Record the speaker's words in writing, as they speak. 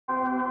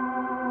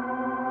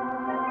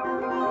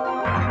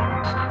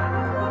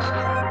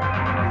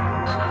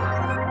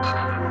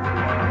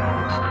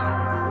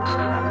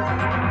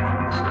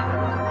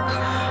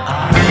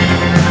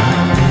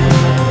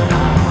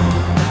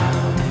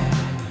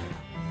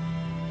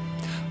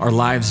Our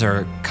lives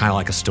are kind of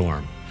like a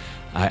storm.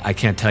 I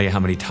can't tell you how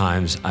many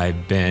times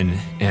I've been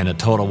in a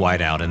total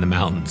whiteout in the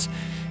mountains.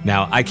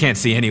 Now, I can't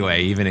see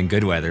anyway, even in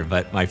good weather,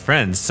 but my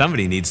friends,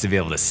 somebody needs to be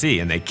able to see,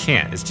 and they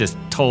can't. It's just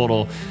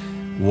total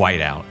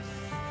whiteout.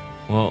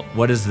 Well,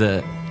 what is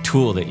the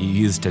tool that you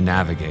use to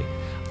navigate?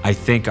 I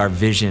think our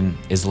vision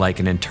is like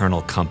an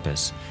internal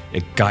compass.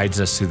 It guides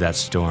us through that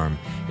storm.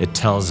 It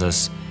tells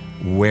us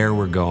where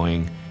we're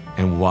going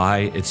and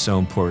why it's so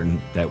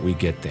important that we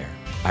get there.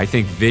 I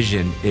think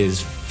vision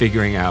is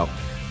figuring out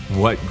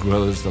what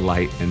grows the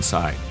light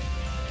inside.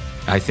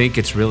 I think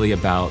it's really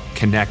about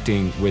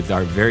connecting with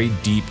our very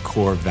deep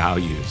core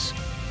values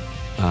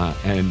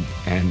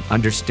and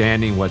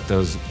understanding what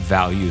those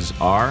values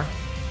are.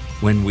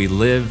 When we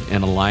live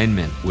in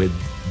alignment with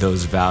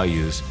those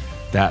values,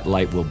 that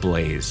light will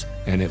blaze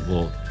and it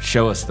will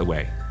show us the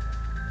way.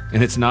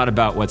 And it's not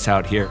about what's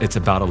out here, it's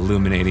about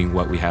illuminating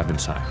what we have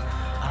inside.